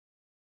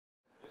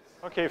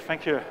Okay,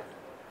 thank you.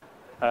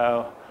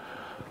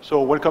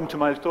 So welcome to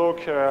my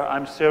talk.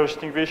 I'm Serge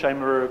Stinckwich.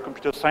 I'm a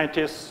computer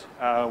scientist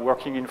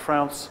working in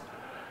France.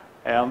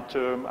 And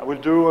I will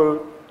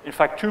do, in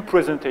fact, 2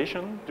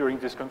 presentations during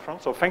this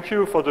conference. So thank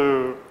you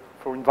for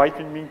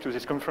inviting me to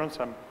this conference.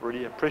 I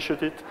really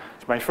appreciate it.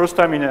 It's my first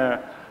time in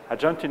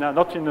Argentina,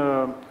 not in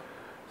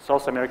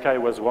South America. I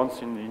was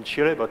once in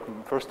Chile, but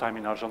first time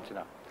in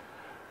Argentina.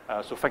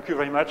 So thank you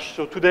very much.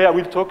 So today I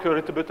will talk a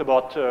little bit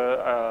about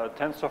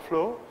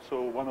TensorFlow,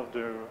 so one of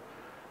the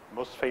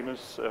most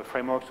famous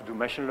frameworks to do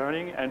machine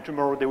learning. And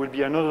tomorrow there will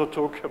be another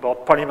talk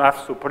about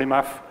polymath. So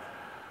polymath,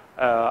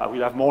 I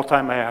will have more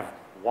time. I have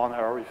 1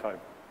 hour if I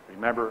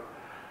remember.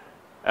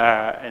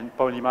 And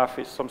polymath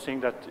is something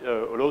that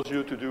allows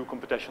you to do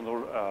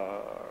computational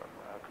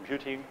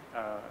computing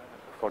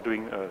for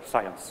doing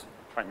science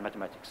and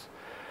mathematics.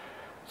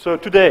 So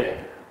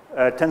today,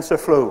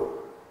 TensorFlow.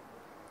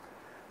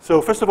 So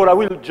first of all, I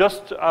will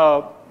just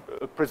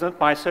present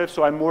myself.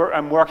 So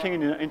I'm working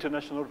in an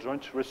international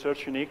joint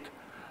research unit,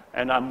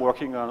 and I'm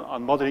working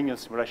on modeling and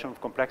simulation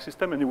of complex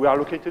systems. And we are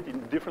located in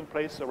different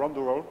places around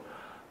the world.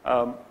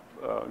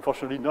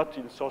 Unfortunately, not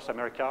in South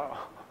America,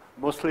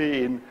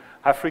 mostly in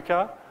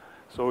Africa.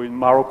 So in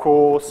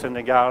Morocco,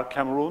 Senegal,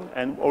 Cameroon,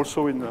 and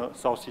also in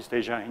Southeast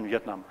Asia, in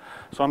Vietnam.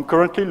 So I'm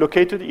currently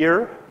located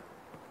here.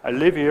 I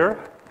live here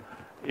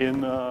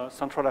in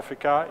Central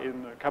Africa,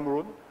 in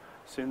Cameroon,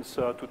 since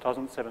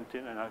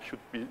 2017, and I should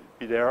be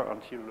there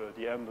until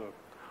the end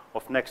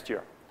of next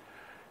year.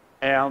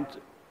 And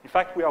in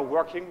fact, we are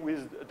working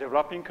with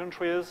developing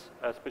countries,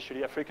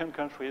 especially African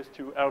countries,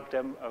 to help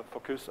them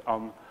focus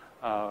on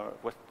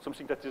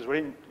something that is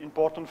really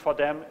important for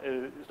them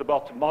is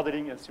about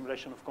modeling and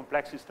simulation of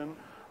complex systems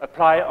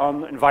apply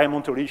on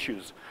environmental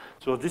issues.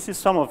 So this is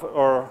some of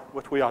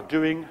what we are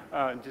doing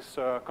in this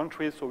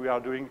country. So we are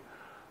doing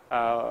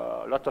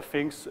a lot of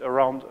things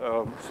around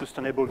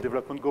sustainable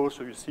development goals.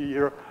 So you see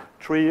here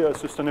 3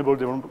 sustainable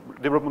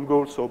development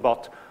goals. So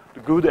about the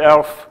good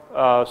health,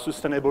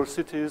 sustainable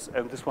cities,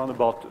 and this one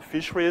about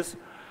fisheries.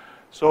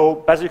 So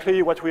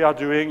basically what we are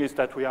doing is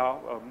that we are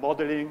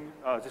modeling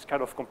this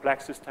kind of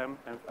complex system,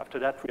 and after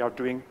that we are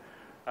doing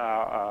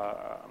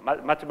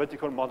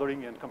mathematical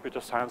modeling and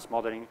computer science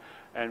modeling,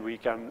 and we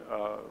can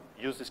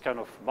use this kind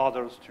of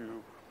models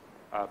to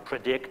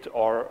predict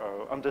or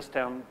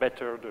understand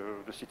better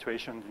the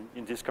situation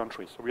in these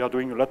countries. So we are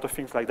doing a lot of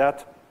things like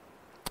that.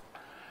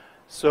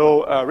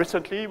 So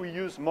recently we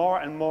use more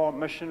and more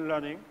machine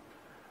learning.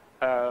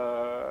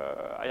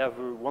 I have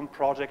one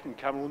project in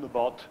Cameroon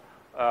about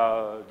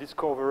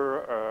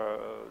discover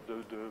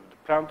the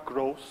plant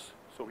growth.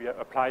 So we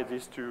apply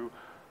this to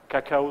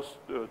cacao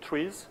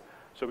trees.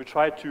 So we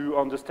try to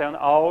understand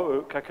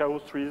how cacao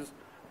trees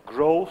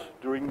grow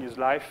during his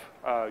life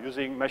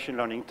using machine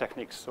learning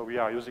techniques. So we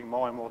are using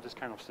more and more this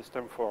kind of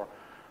system for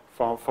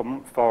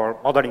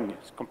modeling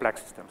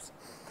complex systems.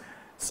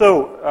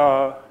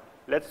 So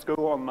let's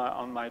go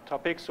on my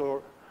topic.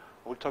 So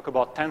we'll talk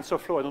about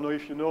TensorFlow. I don't know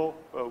if you know,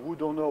 who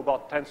don't know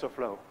about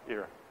TensorFlow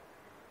here?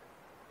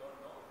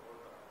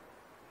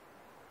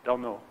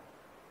 Don't know.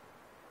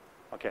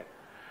 Okay.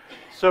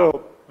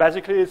 So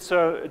basically, it's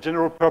a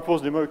general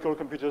purpose numerical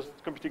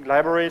computing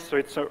library. So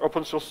it's an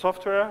open source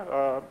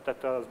software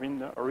that has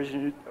been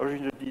originally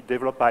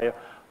developed by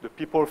the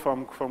people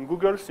from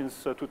Google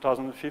since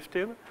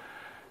 2015.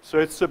 So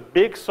it's a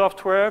big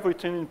software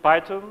written in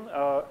Python,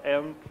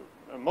 and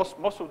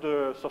most of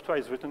the software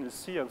is written in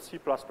C and C++,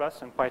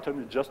 and Python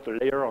is just a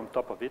layer on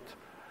top of it,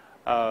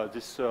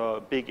 this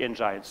big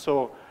engine.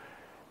 So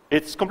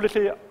it's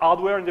completely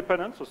hardware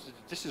independent, so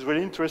this is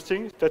really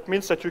interesting. That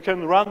means that you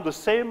can run the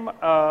same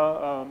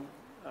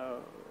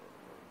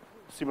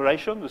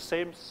simulation, the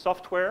same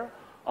software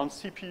on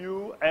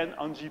CPU and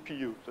on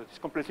GPU. So it's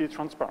completely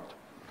transparent.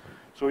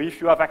 So if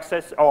you have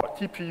access, or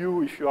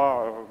TPU, if you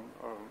are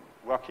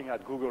working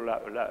at Google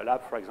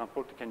Lab, for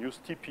example, you can use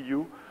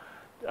TPU,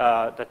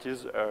 that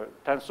is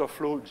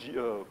TensorFlow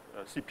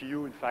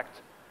CPU, in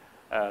fact,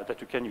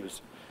 that you can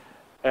use.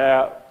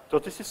 So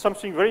this is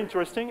something very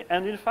interesting,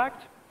 and in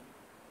fact,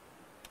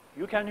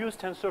 you can use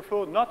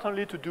TensorFlow not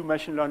only to do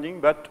machine learning,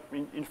 but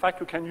in fact,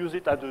 you can use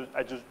it as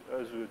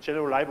a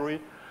general library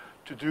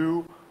to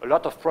do a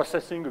lot of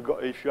processing.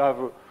 If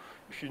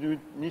you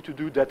need to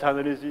do data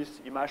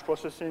analysis, image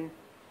processing,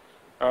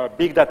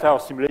 big data or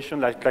simulation,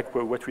 like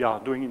what we are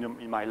doing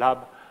in my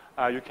lab,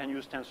 you can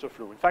use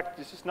TensorFlow. In fact,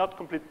 this is not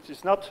complete.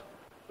 It's not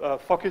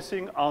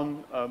focusing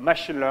on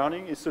machine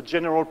learning. It's a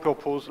general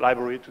purpose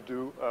library to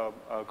do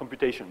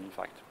computation, in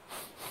fact.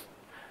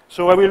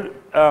 So I will.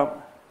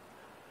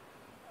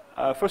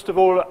 First of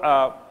all,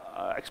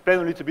 explain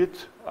a little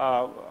bit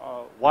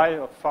why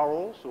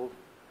Pharo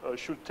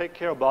should take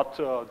care about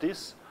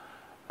this.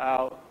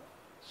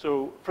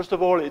 So first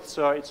of all, it's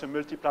a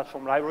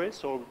multi-platform library.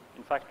 So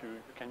in fact, you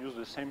can use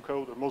the same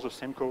code, almost the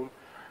same code,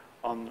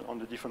 on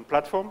the different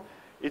platform.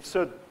 It's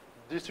a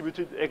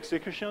distributed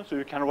execution, so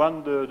you can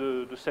run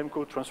the same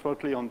code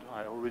transparently on.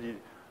 I already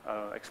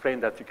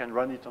explained that you can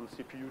run it on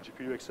CPU,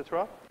 GPU,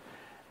 etc.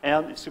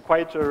 And it's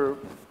quite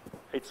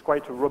it's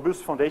quite a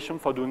robust foundation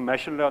for doing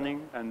machine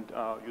learning and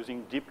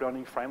using deep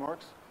learning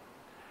frameworks.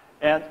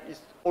 And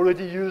it's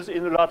already used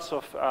in lots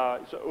of,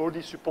 it's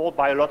already supported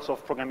by lots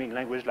of programming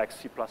languages like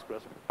C++,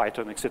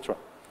 Python, etc.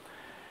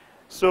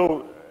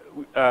 So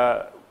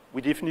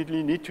we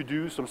definitely need to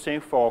do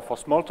something for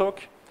Smalltalk.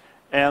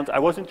 And I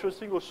was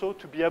interested also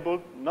to be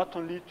able not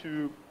only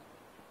to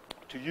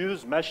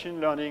use machine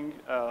learning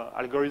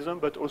algorithm,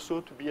 but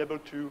also to be able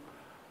to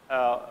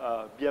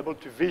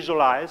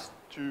visualize,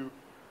 to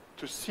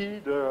see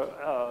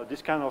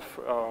this kind of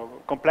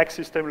complex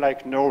system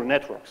like neural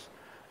networks.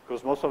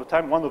 Because most of the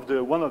time, one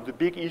of the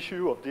big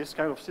issue of this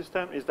kind of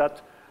system is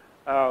that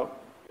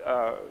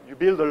you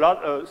build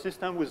a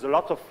system with a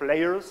lot of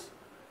layers.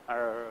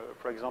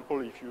 For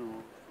example, if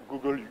you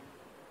Google,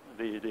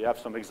 they have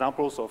some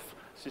examples of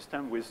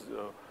system with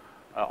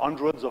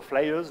hundreds of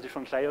layers,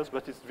 different layers,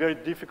 but it's very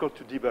difficult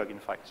to debug, in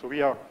fact. So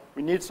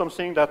we need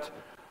something that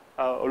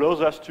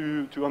allows us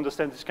to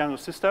understand this kind of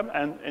system.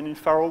 And in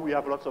Pharo, we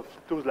have lots of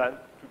tools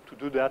to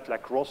do that,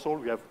 like Rossel.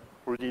 We have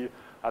already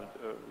had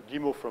a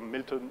demo from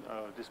Milton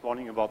this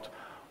morning about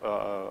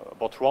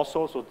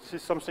Rossel. So this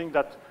is something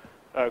that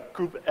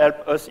could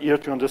help us here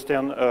to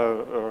understand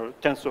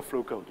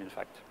TensorFlow code, in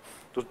fact.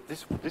 So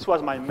this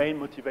was my main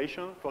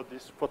motivation for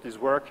this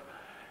work,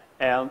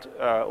 and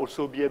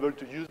also be able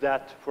to use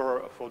that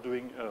for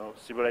doing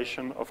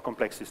simulation of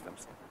complex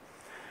systems.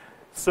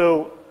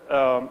 So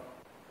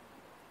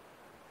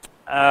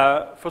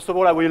first of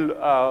all, I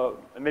will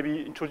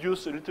maybe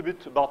introduce a little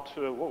bit about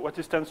what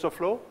is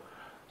TensorFlow.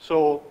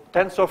 So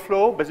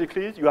TensorFlow,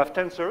 basically, you have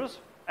tensors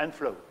and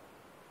flow.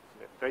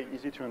 Very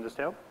easy to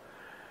understand.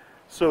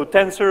 So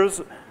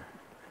tensors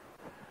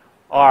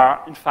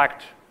are, in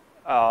fact,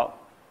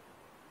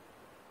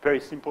 very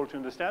simple to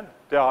understand.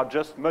 They are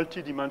just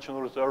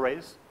multi-dimensional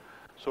arrays.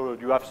 So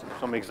you have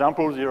some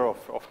examples here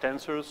of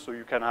tensors. So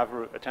you can have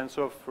a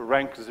tensor of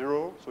rank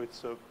 0, so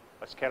it's a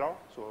scalar,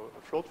 so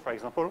a float, for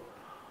example,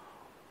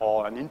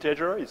 or an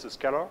integer, it's a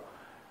scalar.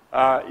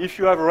 If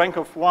you have a rank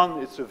of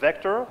 1, it's a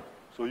vector,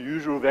 so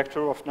usual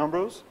vector of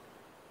numbers.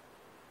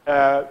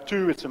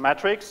 2, it's a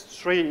matrix.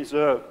 3 is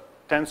a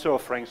tensor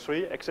of rank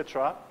 3,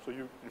 etc. So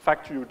in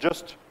fact, you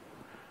just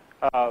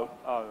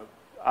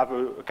have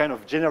a kind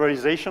of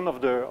generalization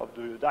of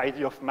the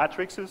idea of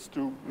matrices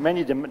to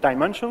many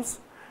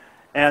dimensions.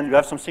 And you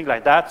have something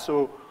like that.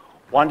 So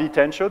 1D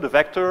tensor, the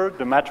vector,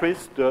 the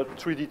matrix, the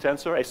 3D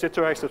tensor,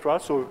 etc., etc.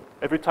 So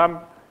every time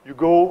you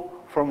go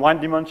from one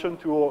dimension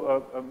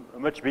to a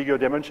much bigger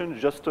dimension, you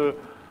just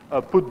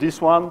put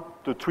this one,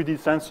 the 3D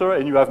tensor,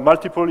 and you have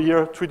multiple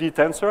here 3D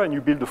tensor, and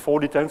you build a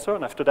 4D tensor.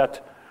 And after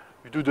that,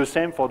 you do the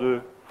same for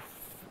the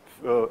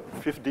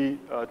 5D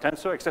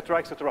tensor, etc.,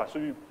 etc.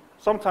 So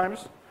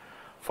sometimes,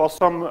 for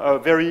some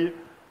very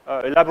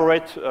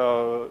elaborate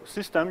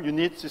system, you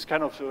need this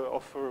kind of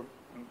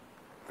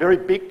very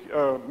big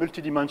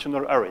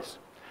multidimensional arrays.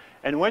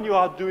 And when you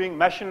are doing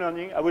machine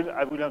learning, I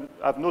will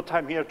have no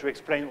time here to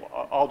explain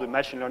how the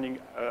machine learning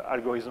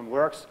algorithm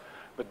works.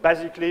 But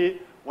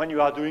basically, when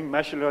you are doing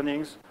machine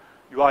learnings,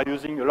 you are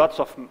using lots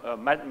of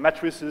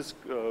matrices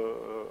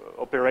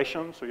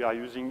operation. So you are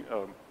using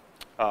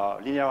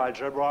linear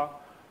algebra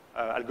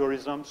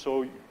algorithm.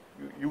 So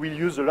you will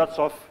use a lot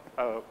of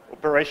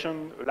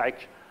operation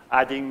like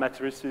adding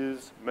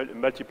matrices,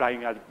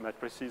 multiplying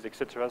matrices,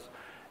 etc.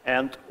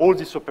 And all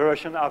these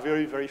operations are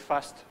very, very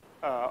fast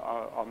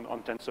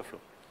on TensorFlow.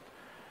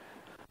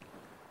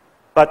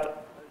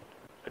 But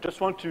I just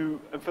want to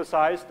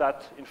emphasize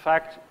that, in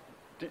fact,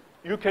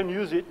 you can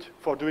use it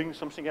for doing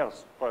something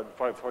else.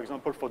 For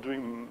example, for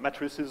doing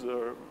matrices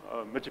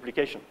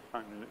multiplication.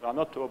 And you are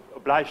not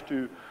obliged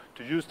to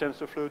use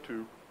TensorFlow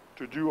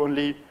to do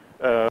only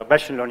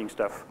machine learning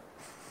stuff.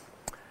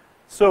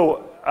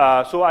 So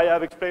I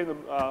have explained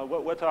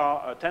what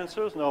are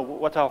tensors. Now,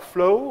 what are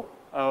flow?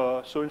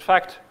 So in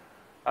fact,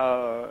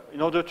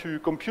 in order to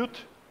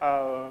compute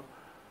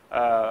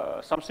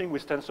something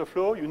with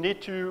TensorFlow, you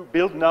need to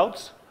build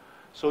nodes.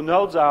 So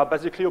nodes are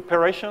basically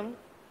operation,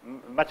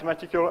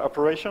 mathematical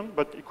operation,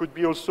 but it could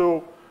be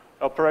also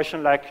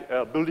operation like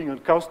building a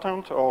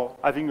constant or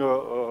having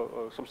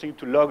something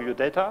to log your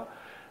data.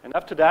 And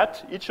after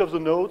that, each of the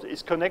nodes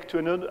is connected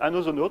to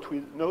another node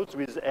with nodes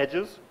with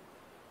edges.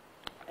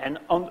 And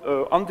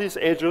on these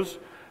edges,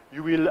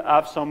 you will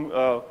have some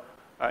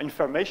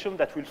information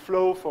that will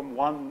flow from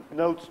one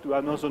node to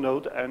another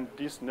node, and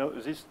this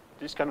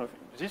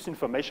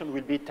information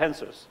will be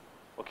tensors.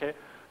 Okay,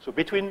 so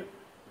between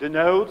the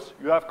nodes,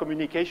 you have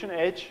communication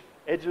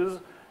edges,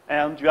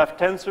 and you have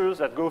tensors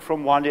that go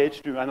from one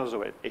edge to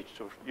another edge.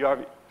 So you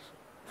have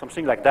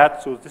something like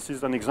that. So this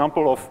is an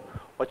example of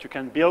what you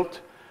can build.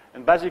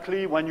 And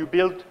basically, when you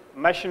build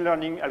machine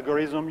learning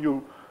algorithm,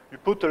 you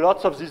put a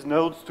lot of these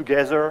nodes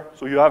together.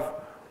 So you have,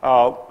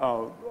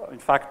 in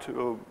fact,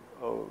 you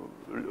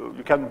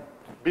can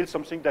build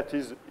something that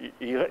is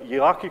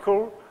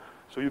hierarchical.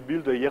 So you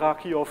build a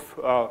hierarchy of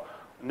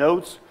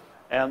nodes,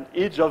 and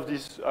each of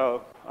these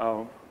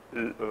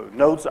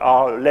nodes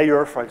are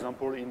layers, for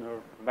example, in a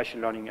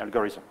machine learning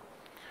algorithm.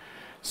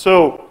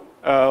 So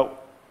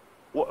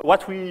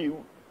what we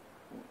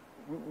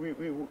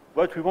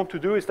what we want to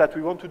do is that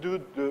we want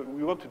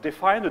to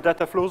define the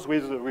data flows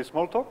with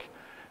Smalltalk,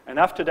 and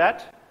after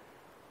that,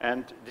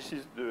 and this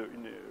is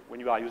when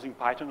you are using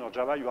Python or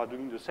Java, you are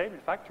doing the same. In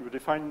fact, you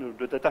define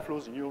the data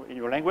flows in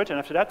your language, and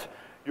after that,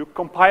 you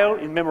compile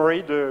in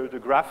memory the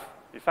graph.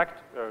 In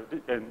fact,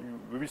 and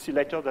we will see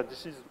later that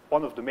this is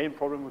one of the main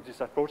problems with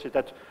this approach, is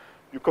that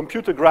you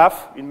compute a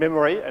graph in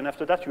memory, and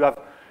after that,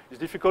 it's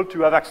difficult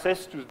to have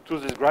access to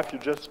this graph. You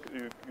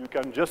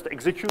can just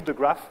execute the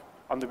graph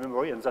on the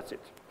memory, and that's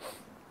it.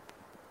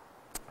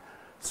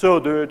 So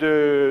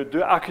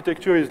the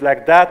architecture is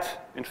like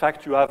that. In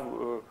fact, you have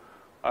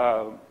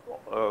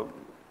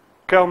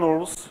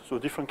kernels, so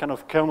different kind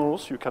of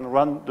kernels. You can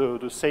run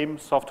the same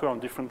software on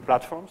different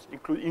platforms,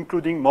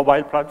 including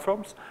mobile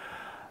platforms.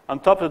 On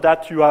top of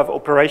that, you have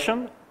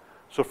operation.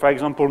 So for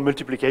example,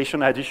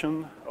 multiplication,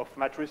 addition of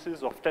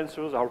matrices, of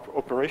tensors are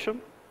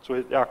operation.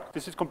 So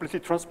this is completely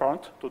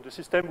transparent. So the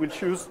system will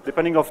choose,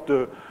 depending on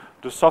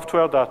the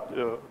software that,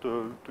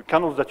 the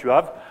kernels that you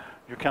have,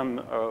 you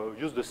can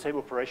use the same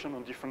operation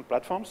on different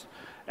platforms.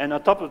 And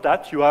on top of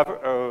that, you have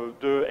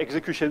the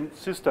execution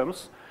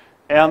systems,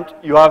 and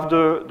you have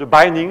the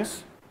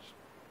bindings,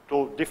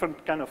 so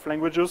different kind of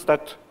languages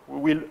that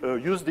will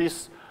use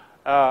this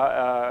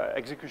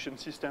execution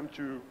system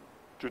to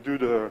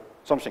do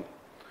something.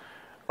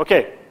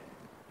 Okay.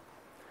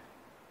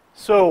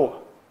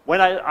 So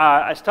when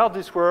I started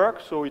this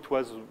work, so it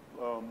was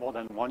more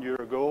than 1 year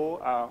ago,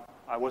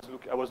 I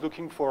was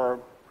looking for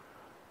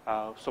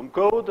some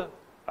code,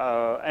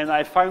 and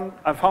I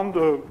found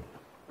a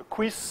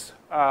quiz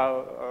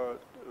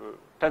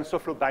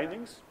TensorFlow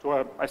bindings.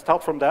 So I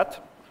start from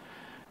that.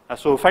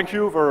 So thank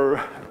you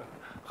for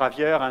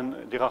Javier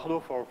and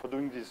Gerardo for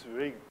doing this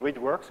very great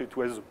work. So it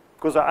was,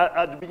 because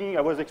at the beginning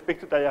I was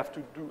expected I have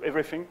to do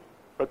everything,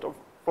 but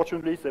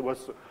fortunately there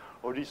was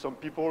already some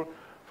people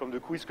from the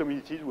quiz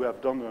community who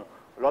have done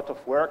a lot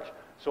of work.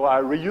 So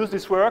I reuse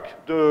this work.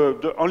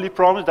 The only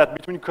problem is that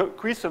between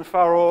quiz and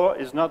Pharo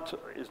is not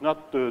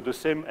the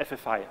same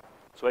FFI.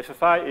 So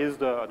FFI is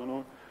I don't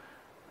know,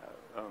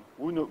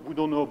 who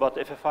don't know about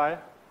FFI?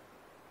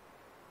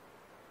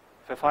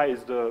 FFI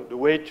is the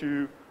way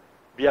to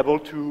be able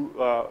to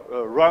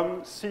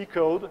run C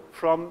code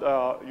from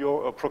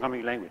your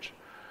programming language.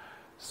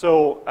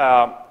 So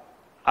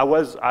I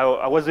was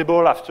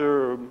able,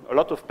 after a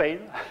lot of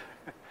pain,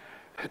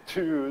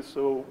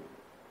 so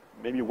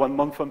maybe 1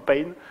 month of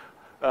pain,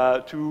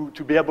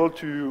 to be able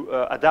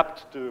to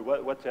adapt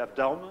what they have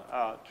done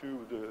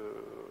to the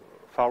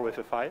Pharo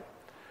FFI.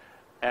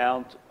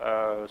 And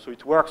so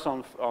it works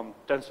on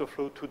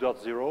TensorFlow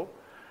 2.0.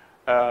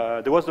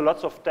 There was a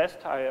lot of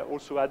tests. I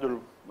also had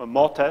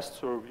more tests,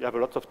 so we have a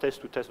lot of tests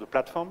to test the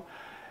platform.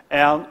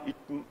 And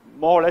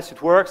more or less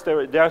it works.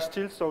 There are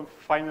still some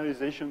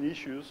finalization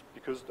issues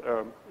because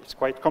it's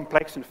quite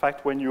complex. In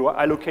fact, when you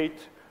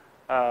allocate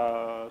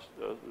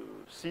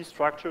C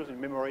structures in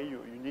memory,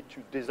 you need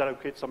to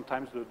disallocate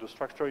sometimes the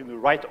structure in the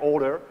right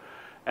order.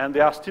 And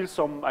there are still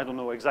some, I don't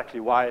know exactly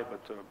why, but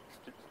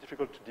it's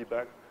difficult to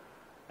debug.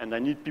 And I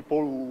need people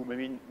who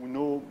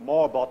know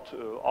more about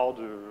how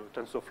the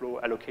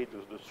TensorFlow allocate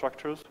the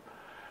structures.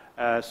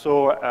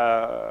 So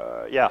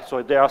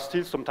there are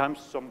still sometimes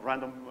some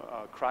random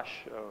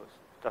crash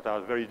that are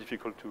very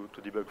difficult to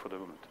debug for the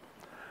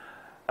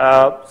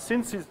moment.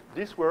 Since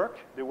this work,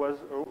 there was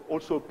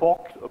also a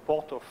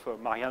port of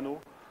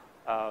Mariano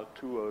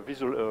to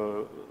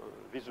Visual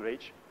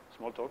H,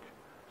 Smalltalk.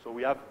 So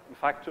we have, in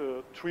fact,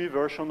 3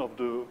 versions of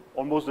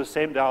almost the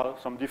same. There are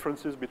some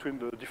differences between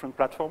the different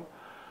platforms.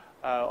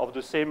 Of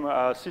the same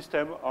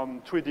system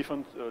on 3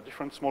 different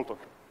Smalltalk.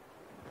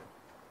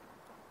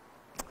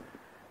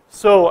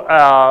 So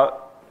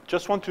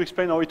just want to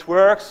explain how it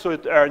works. So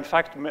in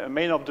fact,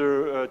 main of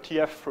the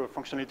TF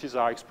functionalities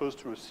are exposed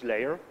to a C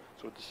layer.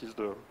 So this is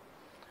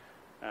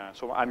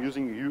so I'm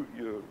using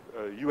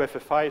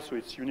UFFI, so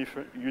it's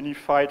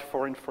Unified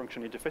Foreign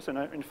Function Interface. And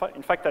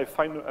in fact, I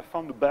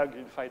found a bug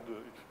inside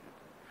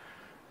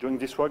during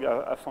this work.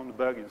 I found a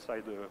bug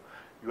inside the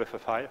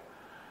UFFI.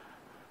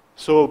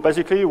 So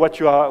basically,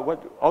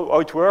 how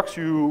it works,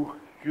 you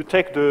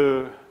take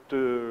the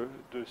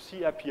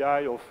C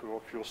API of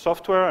your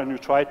software and you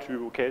try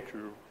to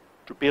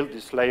build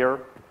this layer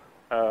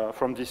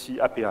from the C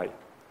API.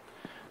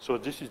 So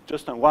this is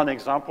just one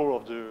example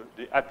of the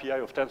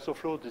API of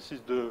TensorFlow. This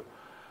is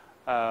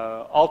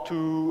how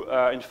to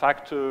in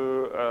fact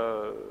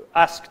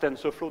ask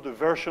TensorFlow the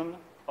version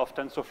of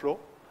TensorFlow.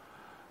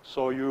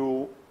 So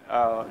you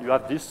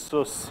have this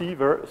C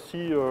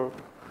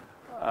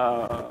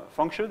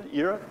function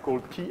here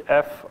called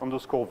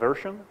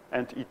tf_version,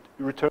 and it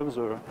returns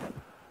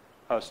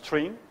a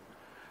string.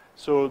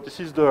 So this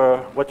is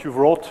what you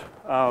wrote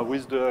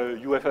with the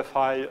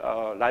UFFI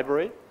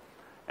library,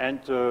 and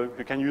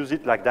you can use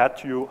it like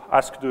that. You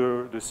ask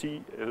the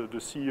C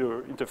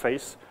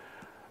interface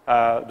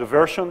the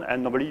version,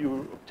 and normally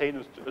you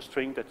obtain a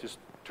string that is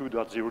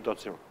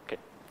 2.0.0. Okay,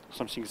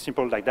 something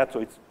simple like that.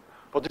 So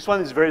for this one,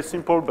 it's very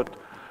simple, but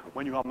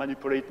when you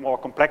manipulate more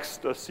complex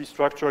C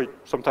structure,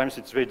 sometimes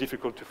it's very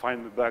difficult to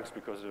find the bugs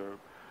because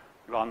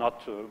you are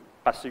not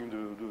passing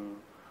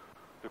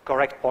the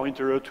correct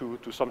pointer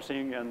to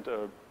something, and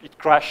it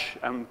crashes,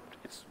 and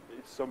it's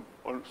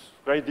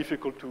very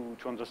difficult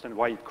to understand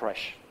why it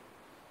crashed.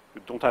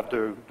 You don't have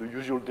the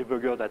usual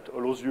debugger that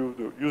allows you,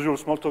 the usual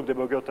Smalltalk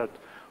debugger that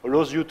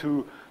allows you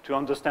to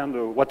understand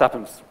what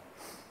happens.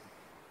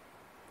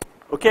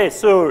 Okay,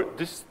 so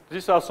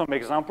these are some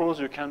examples.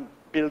 You can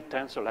build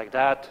tensor like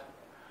that.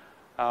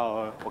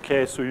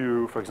 Okay, so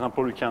you, for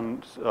example, you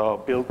can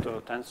build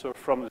a tensor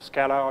from a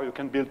scalar. You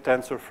can build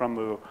tensor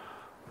from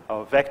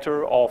a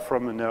vector or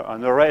from an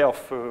array of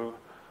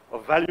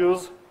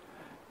values.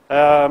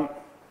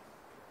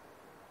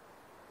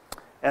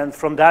 And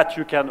from that,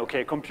 you can,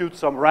 okay, compute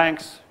some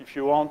ranks if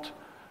you want.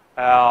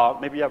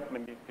 Maybe I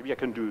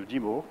can do a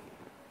demo.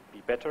 It'd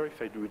be better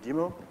if I do a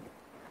demo.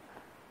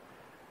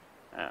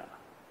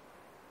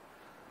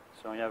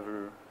 So I have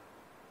a,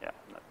 yeah,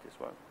 not this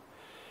one.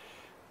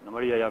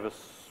 Normally I have a,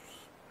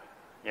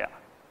 yeah.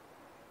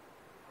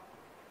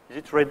 Is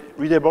it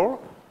readable?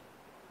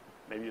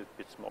 Maybe a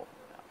bit small.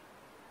 Yeah.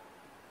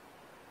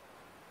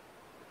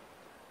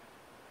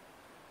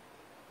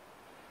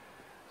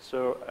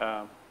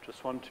 So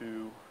just want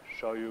to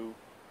show you.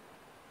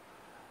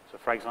 So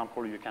for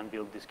example, you can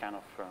build this kind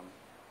of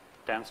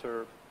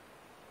tensor.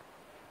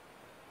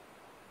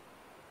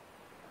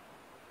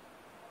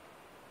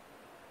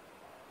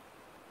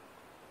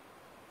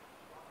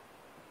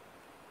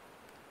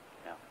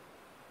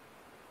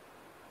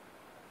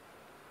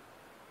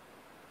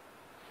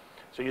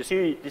 So you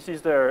see, this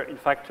is in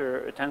fact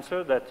a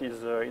tensor that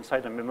is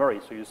inside the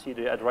memory. So you see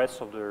the address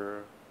of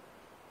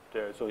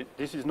so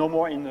this is no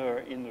more in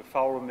the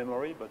Pharo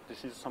memory, but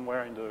this is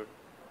somewhere in the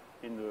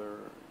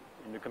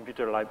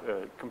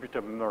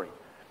computer memory.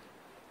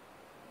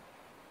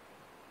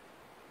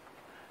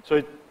 So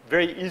it's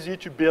very easy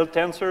to build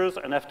tensors,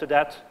 and after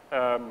that,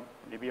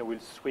 maybe I will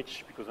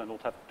switch because I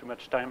don't have too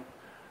much time.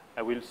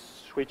 I will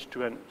switch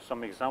to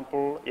some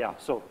example. Yeah.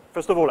 So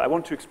first of all, I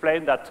want to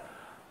explain that.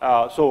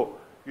 So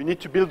you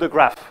need to build a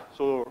graph.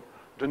 So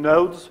the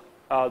nodes,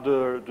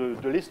 the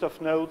list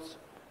of nodes,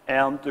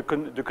 and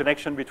the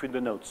connection between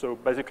the nodes. So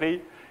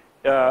basically,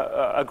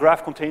 a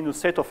graph contains a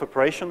set of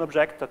operation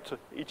objects that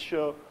each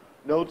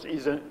node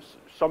is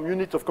some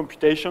unit of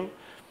computation.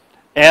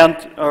 And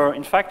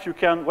in fact, you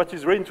can, what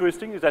is very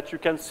interesting is that you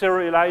can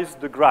serialize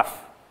the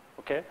graph.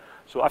 Okay?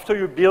 So after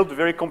you build a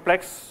very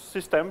complex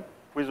system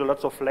with a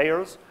lot of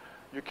layers,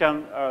 you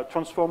can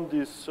transform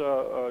this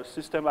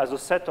system as a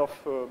set of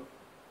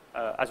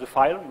as a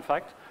file, in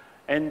fact,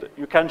 and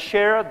you can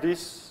share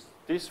this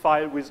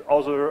file with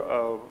other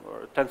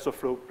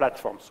TensorFlow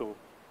platforms. So,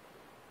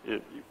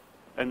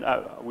 and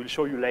I will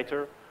show you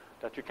later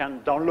that you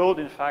can download,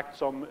 in fact,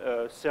 some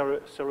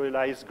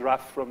serialized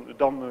graph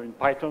done in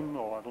Python,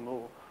 or I don't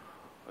know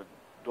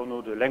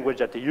the language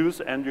that they use,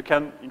 and you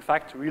can, in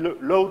fact,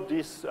 load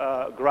this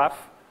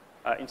graph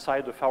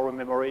inside the Pharo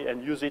memory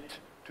and use it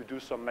to do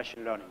some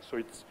machine learning. So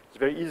it's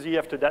very easy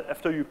after that.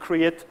 After you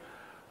create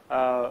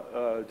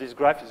this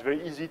graph, is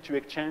very easy to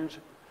exchange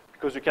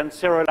because you can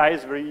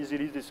serialize very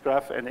easily this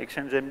graph and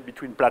exchange them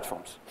between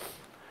platforms.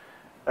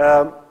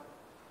 About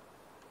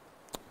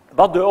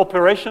the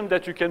operation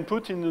that you can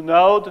put in the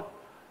node,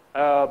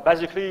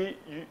 basically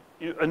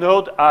a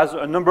node has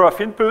a number of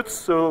inputs,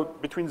 so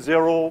between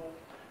 0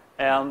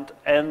 and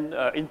n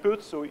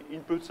inputs. So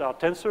inputs are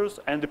tensors,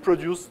 and they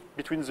produce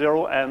between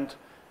 0 and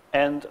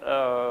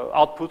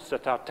outputs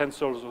that are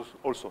tensors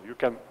also. You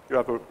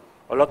have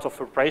a lot of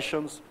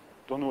operations.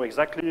 Don't know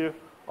exactly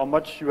how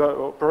much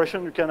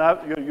operation you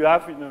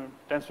have in a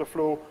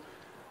TensorFlow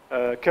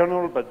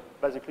kernel, but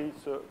basically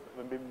it's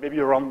maybe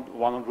around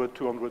 100,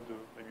 200,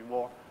 maybe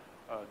more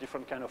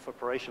different kind of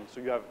operations.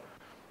 So you have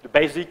the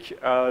basic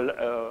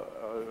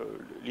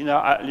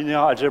linear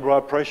algebra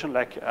operation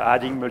like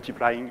adding,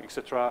 multiplying,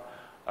 etc.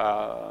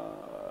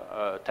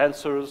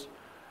 Tensors.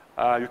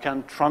 You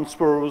can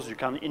transpose. You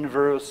can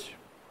inverse.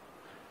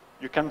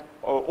 You can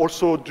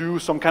also do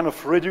some kind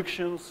of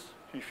reductions.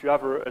 If you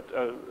have a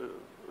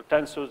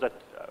tensor that,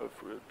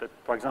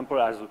 for example,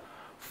 has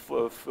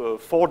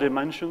 4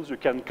 dimensions, you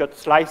can cut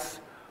slice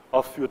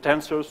of your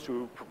tensors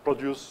to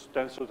produce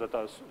tensors that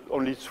has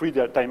only 3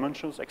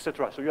 dimensions,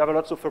 etc. So you have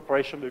lots of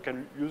operations you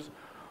can use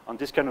on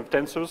this kind of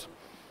tensors.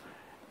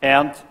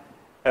 And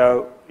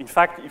in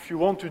fact, if you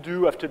want to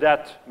do after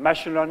that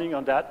machine learning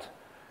on that,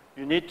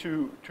 you need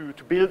to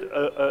build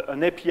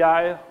an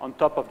API on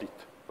top of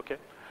it. Okay,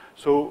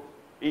 so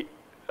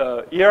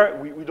here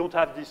we don't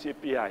have this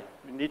API.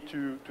 You need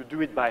to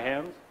do it by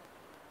hand.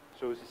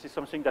 So this is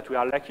something that we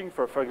are lacking.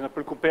 For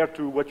example, compared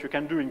to what you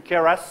can do in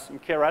Keras. In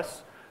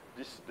Keras,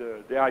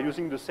 they are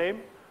using the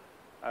same.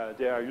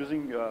 They are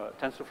using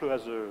TensorFlow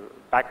as a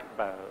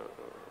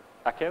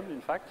backend,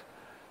 in fact.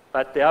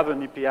 But they have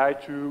an API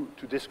to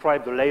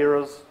describe the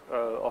layers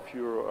of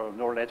your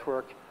neural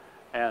network.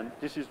 And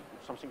this is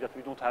something that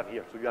we don't have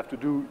here. So you have to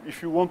do,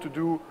 if you want to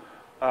do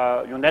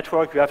your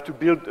network, you have to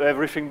build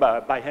everything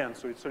by hand.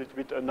 So it's a little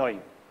bit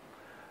annoying.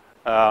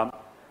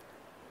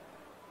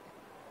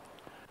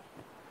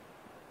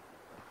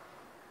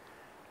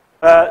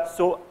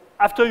 So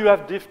after you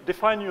have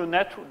defined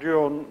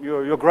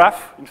your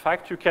graph, in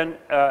fact, you can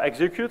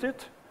execute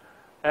it.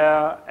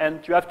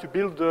 And you have to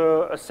build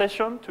a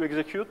session to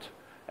execute.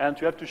 And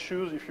you have to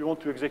choose if you want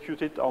to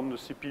execute it on the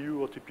CPU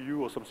or TPU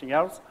or something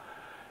else.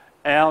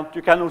 And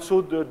you can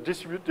also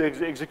distribute the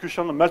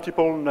execution on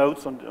multiple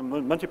nodes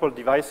on multiple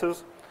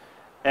devices.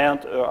 And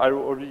I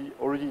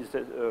already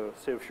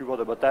say a few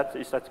words about that.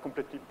 Is that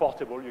completely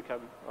portable? You can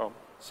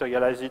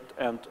serialize it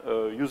and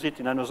use it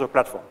in another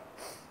platform.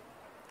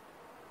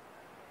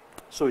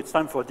 So it's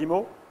time for a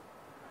demo.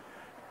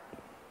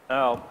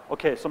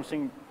 Okay,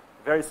 something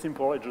very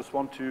simple. I just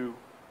want to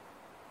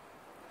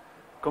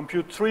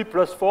compute 3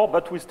 plus 4,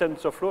 but with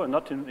TensorFlow and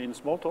not in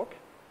Smalltalk.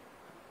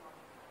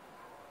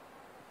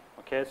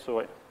 Okay,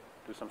 so I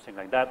do something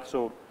like that.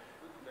 So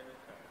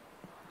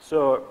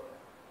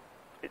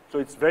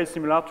it's very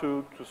similar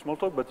to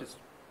Smalltalk, but it's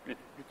a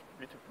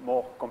bit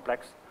more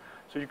complex.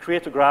 So you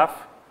create a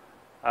graph.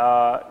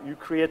 You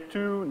create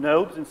 2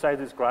 nodes inside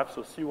this graph,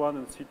 so C1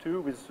 and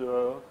C2 with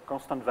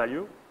constant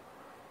value.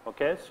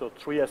 Okay, so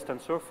 3 as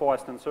tensor, 4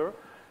 as tensor.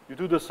 You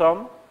do the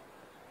sum,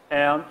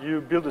 and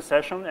you build a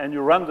session, and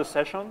you run the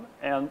session.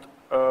 And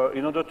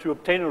in order to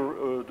obtain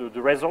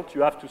the result,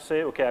 you have to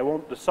say, okay, I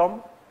want the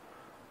sum.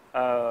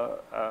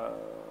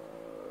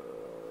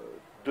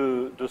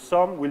 The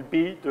sum will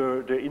be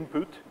the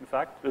input, in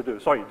fact,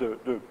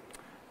 the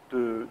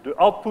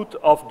output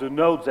of the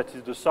node that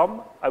is the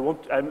sum. I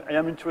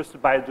am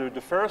interested by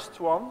the first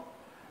one,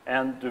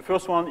 and the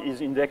first one is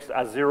indexed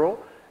as 0,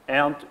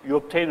 and you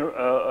obtain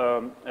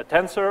a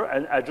tensor,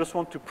 and I just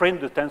want to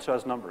print the tensor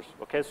as numbers.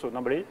 Okay, so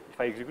normally,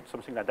 if I execute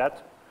something like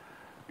that,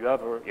 you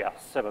have,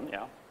 7,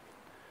 yeah.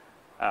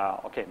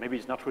 Okay, maybe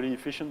it's not really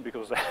efficient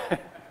because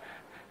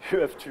you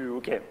have to,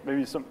 okay,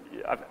 maybe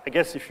I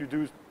guess if you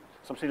do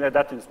something like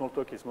that in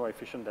Smalltalk, it's more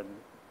efficient than,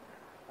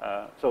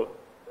 so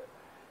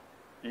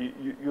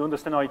you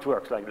understand how it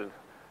works like this.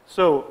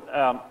 So,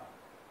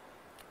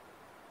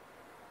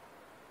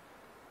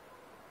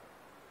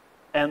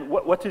 and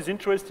what is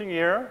interesting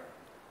here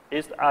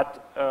is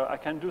that I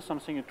can do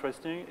something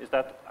interesting, is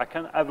that I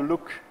can have a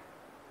look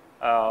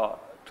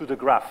to the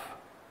graph.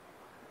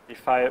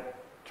 If I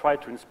try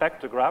to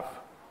inspect the graph,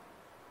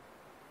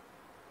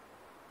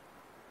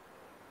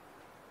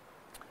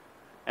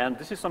 and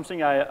this is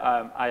something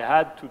I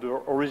had to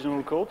the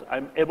original code,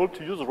 I'm able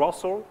to use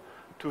Russell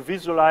to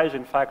visualize,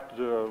 in fact,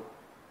 the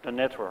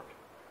network.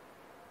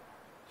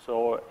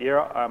 So here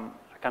I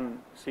can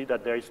see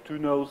that there is 2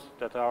 nodes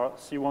that are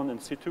C1 and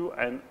C2,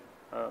 and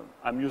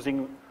I'm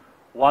using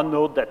one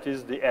node that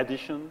is the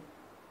addition,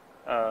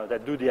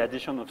 that do the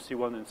addition of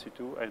C1 and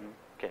C2, and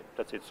okay,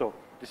 that's it. So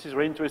this is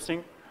very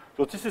interesting.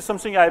 So this is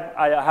something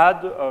I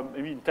had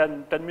maybe in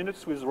 10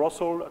 minutes with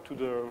Russell to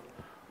the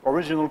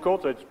original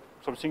code. So it's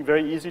something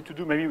very easy to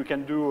do. Maybe we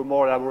can do a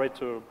more elaborate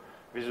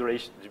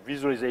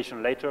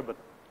visualization later, but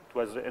it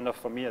was enough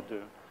for me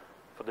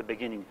for the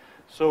beginning.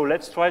 So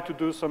let's try to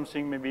do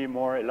something maybe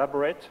more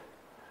elaborate.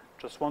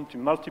 Just want to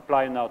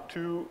multiply now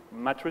 2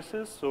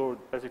 matrices. So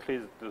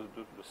basically the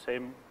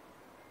same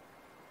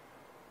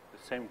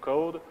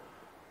code.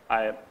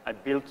 I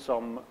built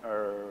some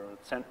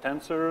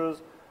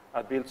tensors.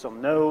 I built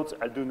some nodes.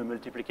 I'll do the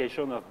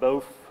multiplication of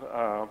both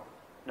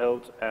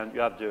nodes, and you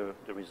have the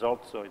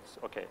result. So it's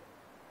okay.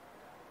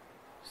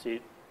 See,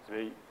 it's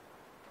very,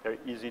 very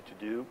easy to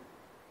do.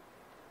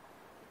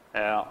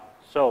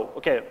 So,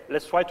 okay,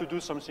 let's try to do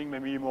something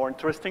maybe more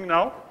interesting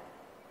now.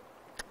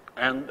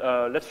 And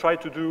let's try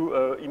to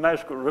do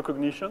image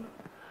recognition.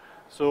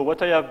 So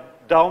what I have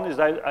done is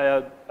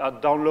I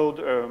download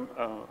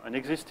an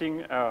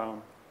existing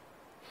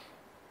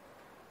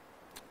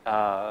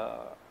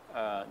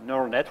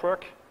neural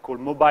network called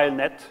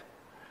MobileNet.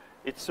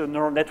 It's a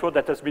neural network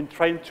that has been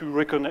trained to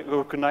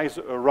recognize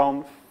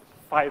around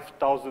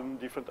 5,000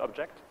 different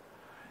objects.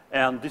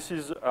 And this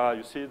is,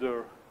 you see,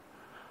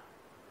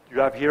 you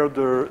have here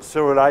the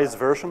serialized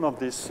version of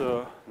this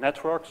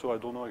network. So I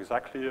don't know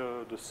exactly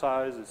the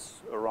size.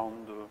 It's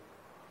around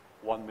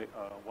 1.7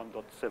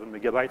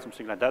 megabytes,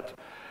 something like that.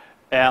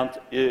 And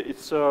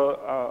it's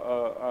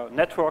a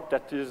network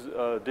that is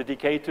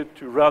dedicated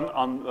to run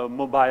on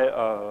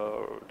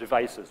mobile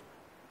devices.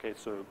 Okay,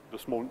 so the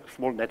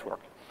small network.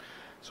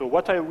 So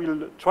what I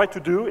will try to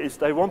do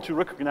is I want to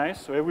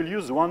recognize, so I will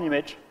use one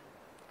image.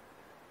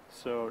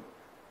 So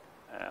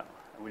I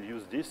will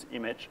use this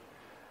image.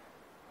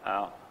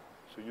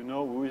 So you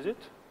know who is it?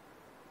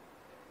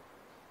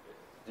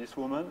 This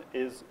woman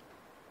is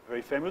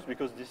very famous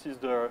because this is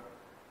the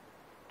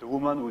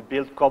woman who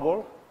built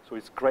COBOL. So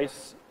it's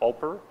Grace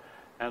Hopper.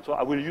 And so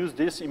I will use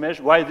this image.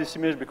 Why this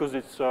image? Because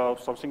it's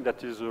something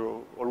that is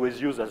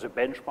always used as a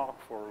benchmark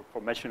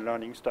for machine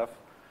learning stuff.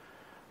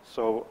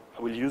 So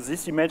I will use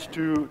this image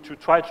to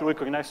try to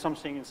recognize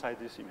something inside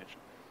this image.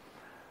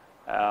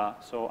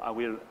 So I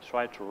will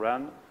try to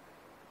run.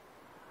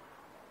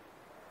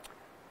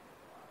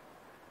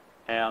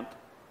 And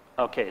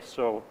okay,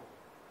 so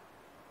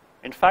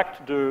in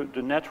fact,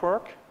 the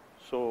network,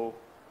 so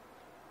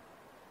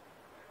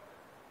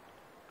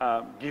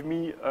give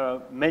me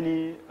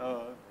many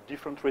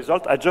different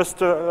results. I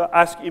just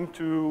asked him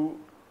to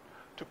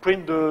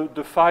print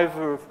the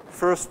 5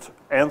 first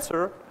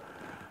answer.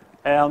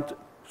 And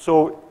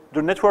so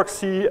the network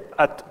see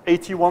at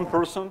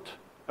 81%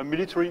 a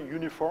military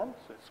uniform,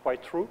 so it's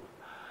quite true.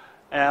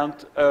 And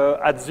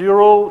at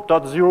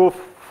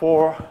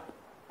 0.04%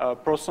 a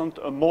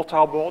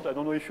mortarboard. I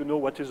don't know if you know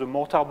what is a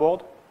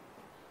mortarboard.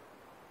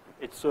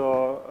 It's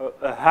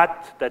a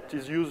hat that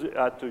is used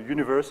at a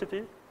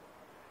university,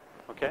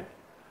 okay?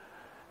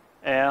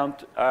 And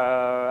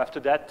after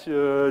that,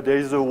 there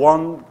is a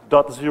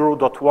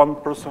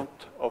 1.0.1%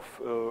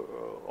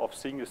 of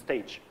seeing a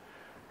stage.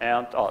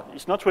 And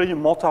it's not really a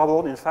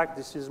mortarboard. In fact,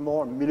 this is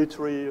more a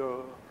military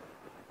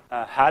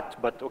hat,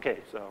 but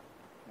okay, so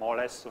more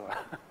or less.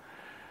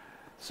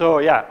 So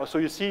yeah, so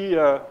you see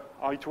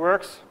how it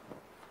works.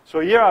 So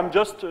here I'm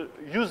just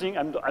using,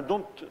 I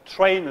don't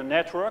train a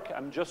network,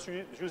 I'm just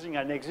using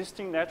an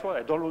existing network.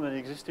 I download an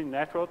existing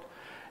network.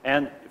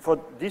 And for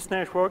this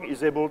network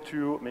is able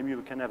to, maybe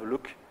we can have a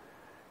look,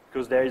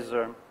 because there is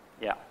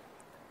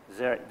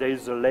there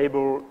is a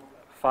label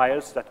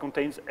files that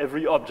contains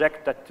every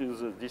object that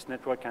this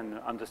network can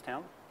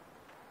understand.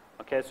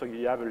 Okay, so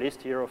you have a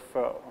list here of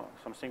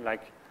something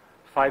like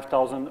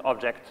 5,000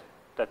 objects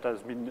that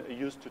has been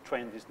used to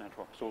train this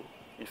network. So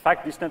in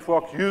fact, this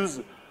network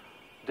uses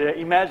the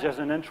image as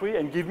an entry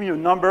and give me a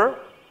number,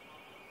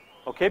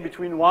 okay,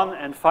 between 1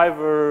 and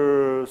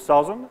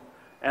 5,000,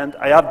 and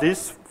I have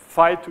this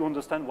file to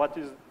understand what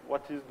is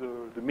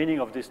the meaning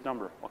of this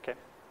number, okay?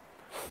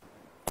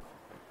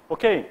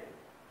 Okay.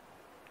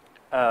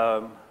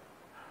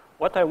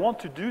 What I want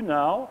to do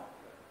now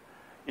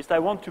is I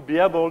want to be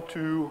able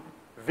to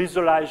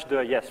visualize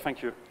the, yes,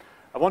 thank you.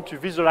 I want to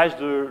visualize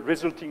the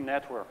resulting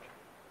network.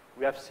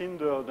 We have seen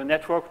the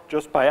network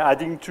just by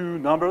adding 2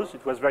 numbers.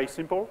 It was very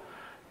simple.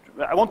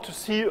 I want to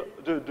see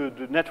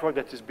the network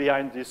that is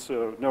behind this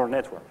neural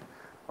network.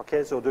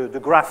 Okay, so the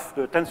graph,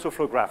 the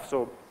TensorFlow graph.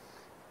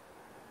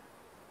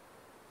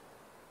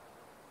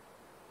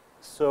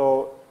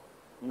 So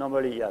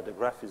normally, yeah, the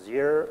graph is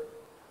here.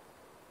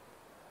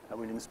 I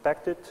will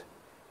inspect it.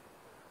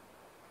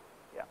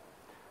 Yeah.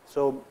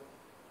 So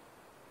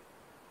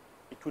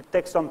it will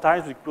take some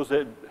time because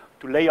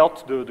to lay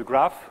out the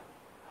graph,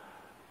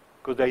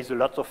 because there is a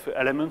lot of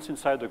elements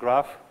inside the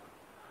graph.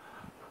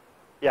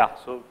 Yeah,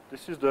 so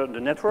this is the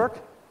network.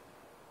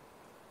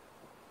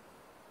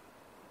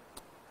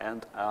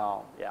 And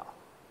yeah.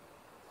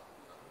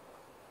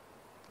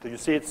 So you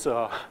see it's,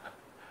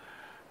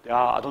 there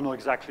are, I don't know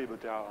exactly,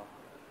 but there are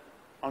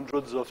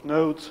hundreds of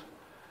nodes.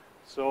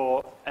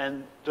 So,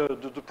 and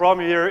the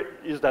problem here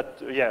is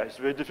that, yeah, it's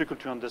very difficult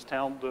to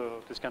understand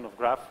this kind of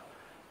graph.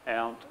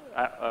 And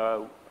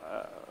I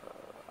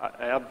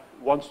have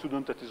one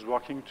student that is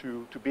working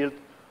to build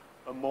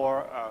a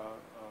more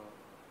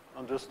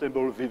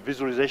understandable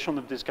visualization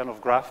of this kind of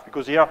graph,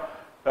 because here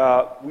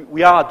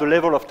we are at the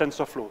level of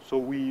TensorFlow, so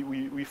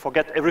we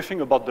forget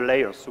everything about the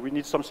layers. So we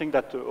need something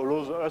that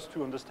allows us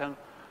to understand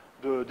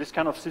this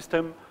kind of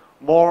system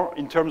more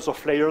in terms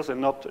of layers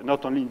and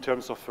not only in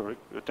terms of a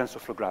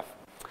TensorFlow graph.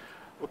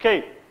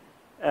 Okay,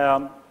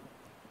 I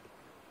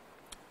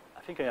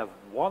think I have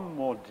one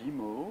more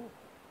demo,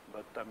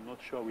 but I'm not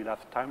sure we'll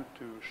have time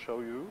to show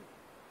you.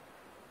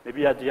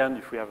 Maybe at the end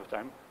if we have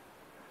time.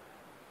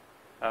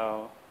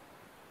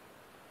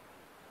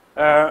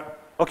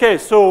 Okay,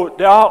 so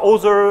there are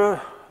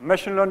other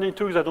machine learning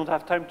tools. I don't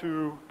have time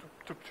to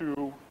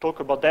talk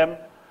about them,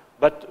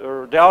 but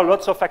there are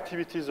lots of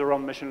activities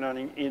around machine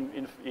learning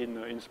in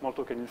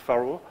Smalltalk and in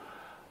Pharo.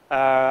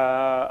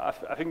 I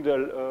think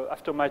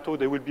after my talk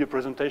there will be a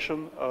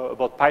presentation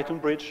about Python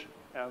Bridge,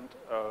 and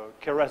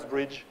Keras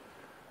Bridge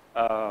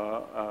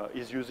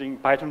is using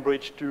Python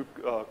Bridge to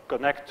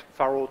connect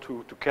Pharo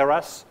to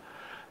Keras.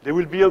 There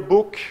will be a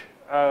book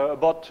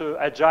about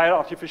agile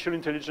artificial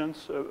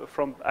intelligence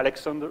from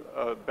Alexander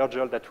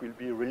Bergel that will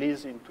be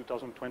released in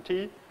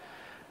 2020.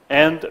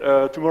 And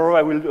tomorrow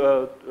I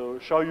will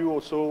show you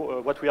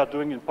also what we are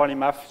doing in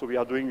Polymath. So we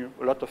are doing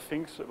a lot of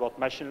things about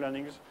machine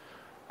learning,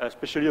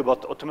 especially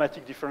about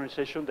automatic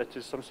differentiation. That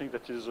is something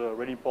that is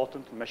really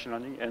important in machine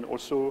learning, and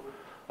also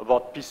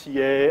about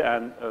PCA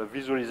and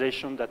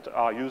visualization that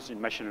are used in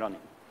machine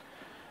learning.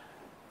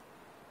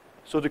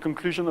 So the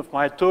conclusion of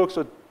my talk,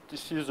 so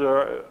this is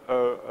a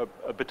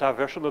beta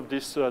version of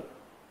this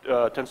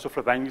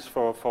TensorFlow bindings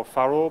for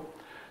Pharo.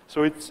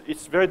 So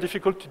it's very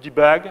difficult to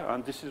debug,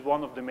 and this is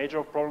one of the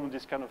major problems with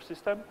this kind of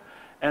system.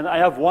 And I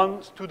have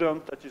one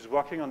student that is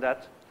working on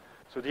that.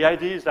 So the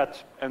idea is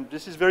that, and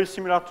this is very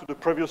similar to the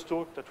previous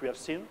talk that we have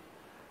seen,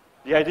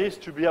 the idea is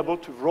to be able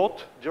to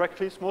write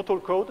directly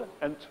Smalltalk code,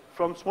 and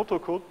from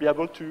Smalltalk code be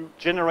able to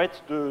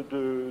generate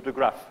the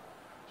graph.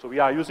 So we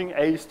are using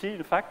AST,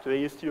 in fact,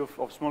 the AST of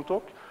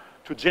Smalltalk,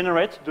 to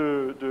generate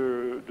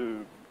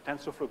the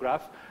TensorFlow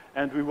graph,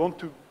 and we want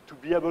to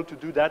be able to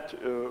do that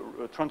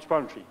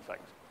transparently, in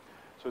fact.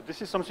 So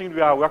this is something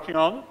we are working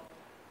on.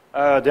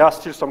 There are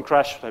still some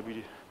crashes that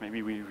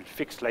maybe we will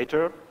fix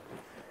later.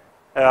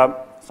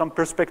 Some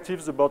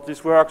perspectives about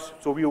this works.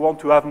 So we want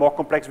to have more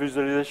complex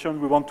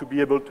visualization. We want to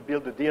be able to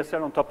build a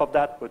DSL on top of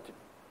that, but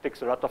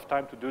takes a lot of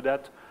time to do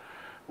that.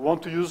 We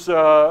want to use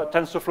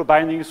TensorFlow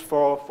bindings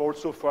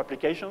also for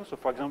applications. So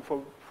for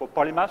example, for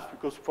polymath,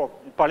 because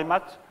in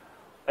polymath,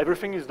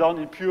 everything is done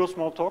in pure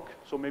Smalltalk.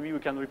 So maybe we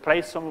can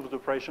replace some of the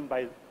operation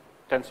by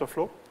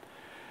TensorFlow.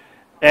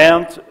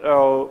 And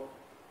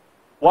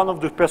one of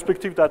the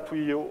perspectives that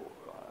we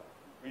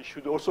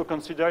should also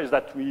consider is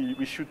that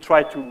we should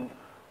try to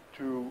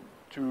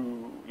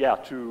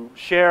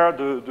share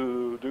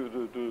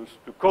the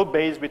code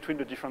base between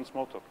the different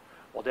Smalltalk.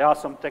 Well, there are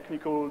some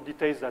technical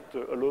details that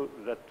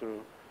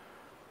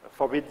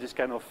forbid this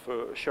kind of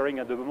sharing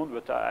at the moment,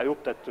 but I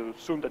hope that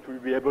soon that we'll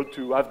be able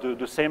to have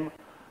the same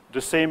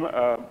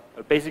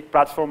basic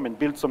platform and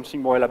build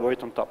something more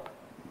elaborate on top.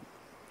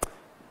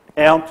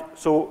 And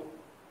so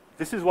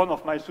this is one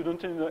of my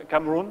students in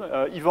Cameroon,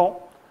 Yvan,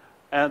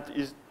 and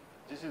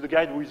this is the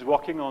guy who is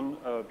working on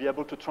be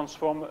able to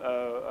transform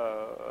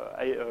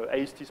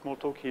AST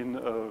Smalltalk in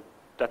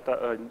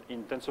data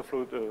in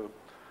TensorFlow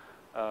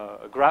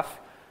graph.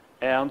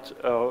 And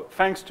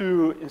thanks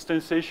to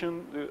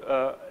instantiation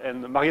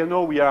and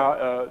Mariano,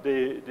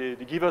 they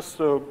give us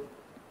a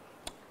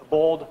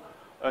board,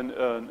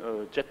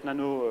 a Jet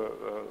Nano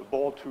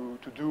board to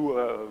do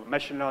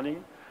machine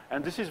learning.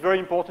 And this is very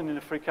important in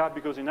Africa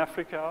because in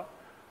Africa,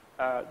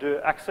 the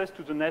access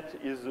to the net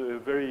is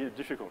very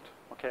difficult,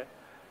 okay?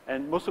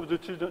 And most of the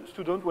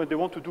students, when they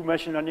want to do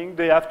machine learning,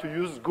 they have to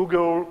use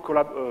Google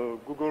Colab, or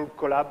Google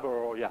Colab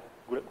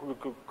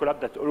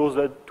that allows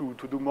them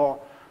to do more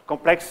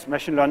complex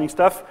machine learning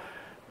stuff,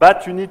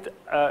 but you need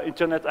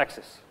internet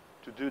access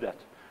to do that.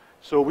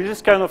 So with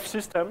this kind of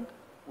system,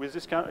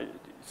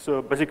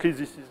 so basically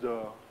this is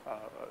a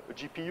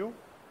GPU,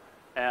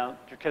 and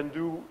you can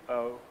do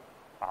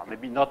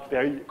maybe not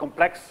very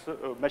complex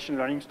machine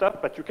learning stuff,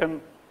 but you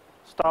can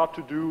start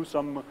to do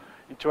some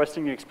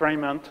interesting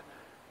experiment.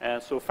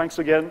 And so thanks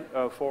again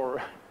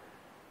for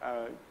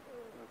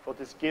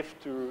this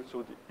gift.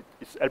 So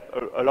it's helped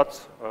a lot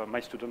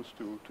my students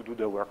to do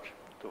their work.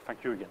 So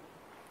thank you again.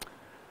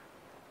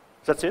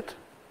 That's it.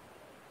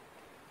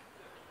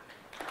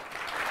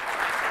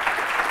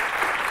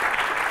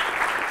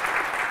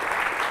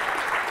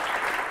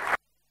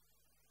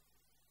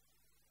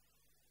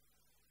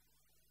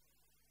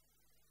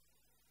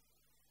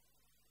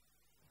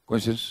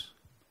 Questions?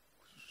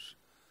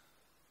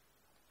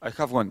 I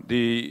have one.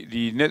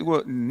 The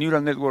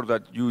neural network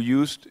that you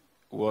used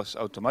was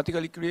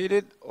automatically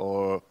created,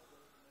 or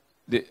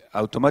the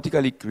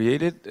automatically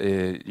created,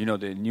 you know,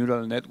 the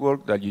neural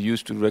network that you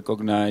used to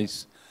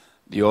recognize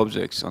the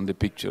objects on the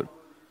picture?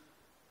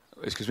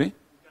 Excuse me?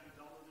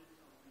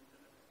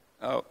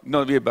 Oh,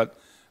 no, yeah, but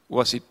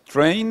was it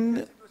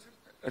trained?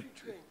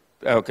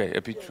 Okay,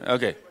 a picture.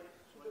 Okay.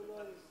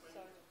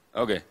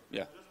 Okay,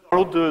 yeah.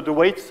 Download the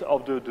weights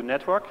of the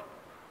network,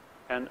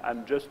 and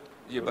I'm just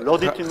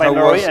load it in my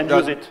memory and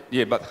use it.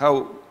 Yeah, but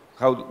how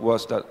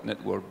was that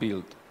network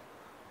built?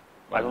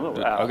 I don't know.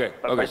 Okay.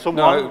 By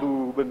someone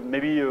who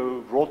maybe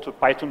wrote a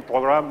Python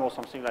program or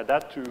something like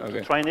that to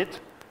train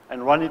it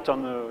and run it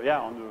on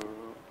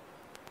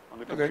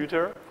the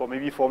computer for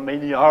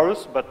many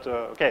hours. But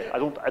okay,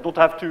 I don't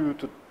have to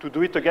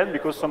do it again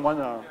because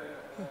someone.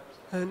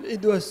 And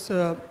it was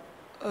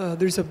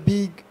there's a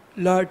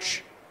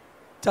large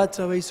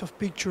database of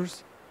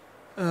pictures.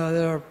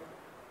 There are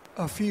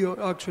a few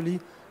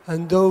actually,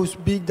 and those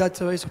big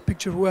database of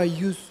pictures were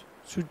used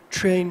to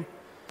train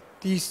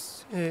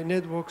these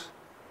networks,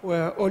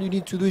 where all you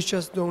need to do is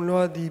just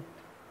download the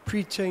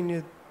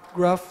pre-trained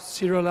graph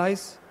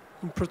serialized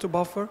in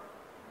protobuffer,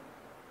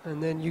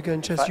 and then you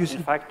can just use it.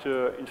 In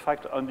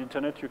fact, on the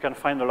internet you can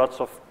find lots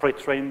of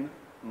pre-trained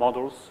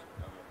models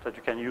that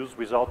you can use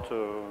without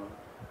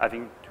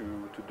having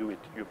to do it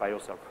by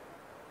yourself.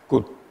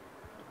 Cool.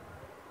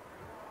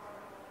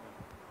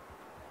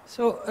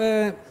 So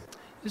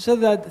you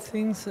said that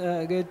things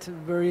get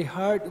very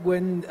hard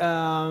when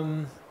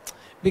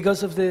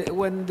because of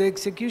when the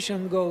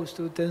execution goes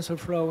to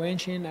TensorFlow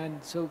engine,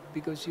 and so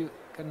because you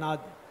cannot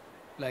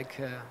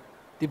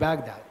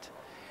debug that.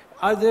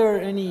 Are there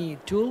any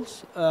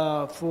tools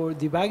for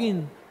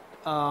debugging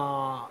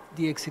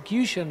the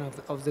execution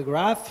of the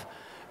graph?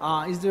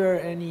 Is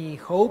there any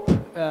hope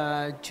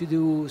to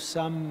do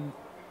some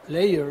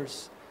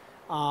layers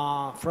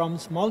from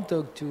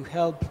Smalltalk to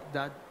help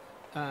that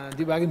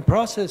debugging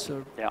process?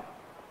 Or? Yeah.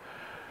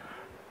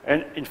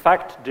 And in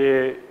fact,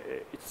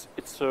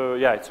 it's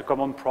a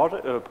common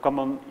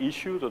common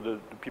issue. The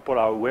people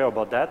are aware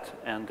about that,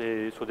 and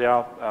so there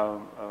are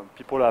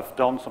people have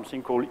done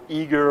something called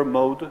eager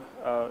mode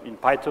in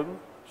Python.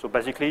 So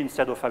basically,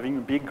 instead of having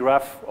a big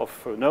graph of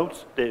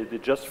nodes, they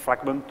just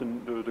fragment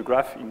the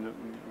graph in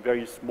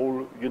very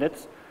small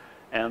units,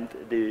 and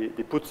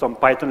they put some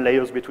Python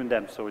layers between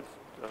them. So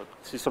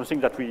this is something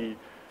that we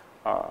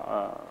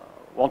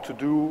want to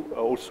do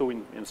also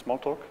in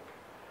Smalltalk,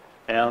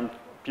 and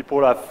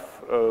people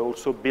have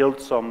also built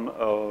some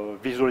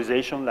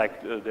visualization,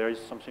 like there is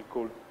something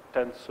called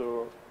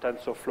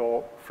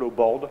TensorFlow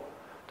board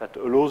that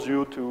allows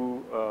you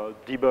to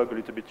debug a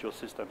little bit your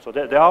system. So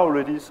there are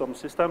already some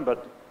systems,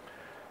 but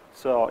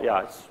So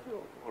yeah, it's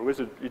always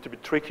a little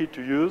bit tricky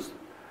to use.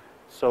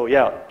 So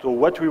yeah, so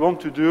what we want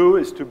to do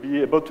is to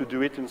be able to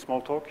do it in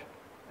Smalltalk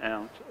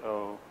and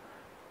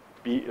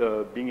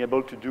being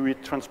able to do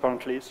it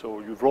transparently. So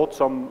you wrote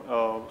some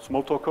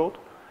Smalltalk code,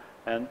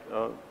 and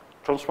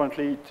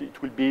transparently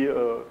it will be,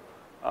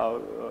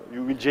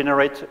 you will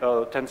generate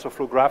a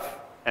TensorFlow graph,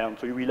 and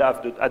so you will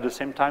have at the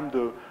same time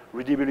the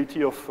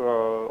readability of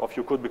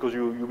your code, because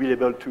you will be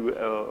able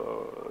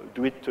to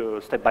do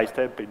it step by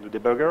step in the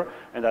debugger,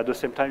 and at the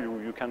same time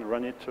you can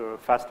run it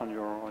fast on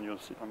your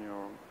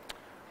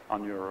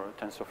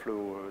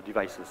TensorFlow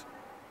devices.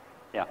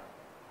 Yeah.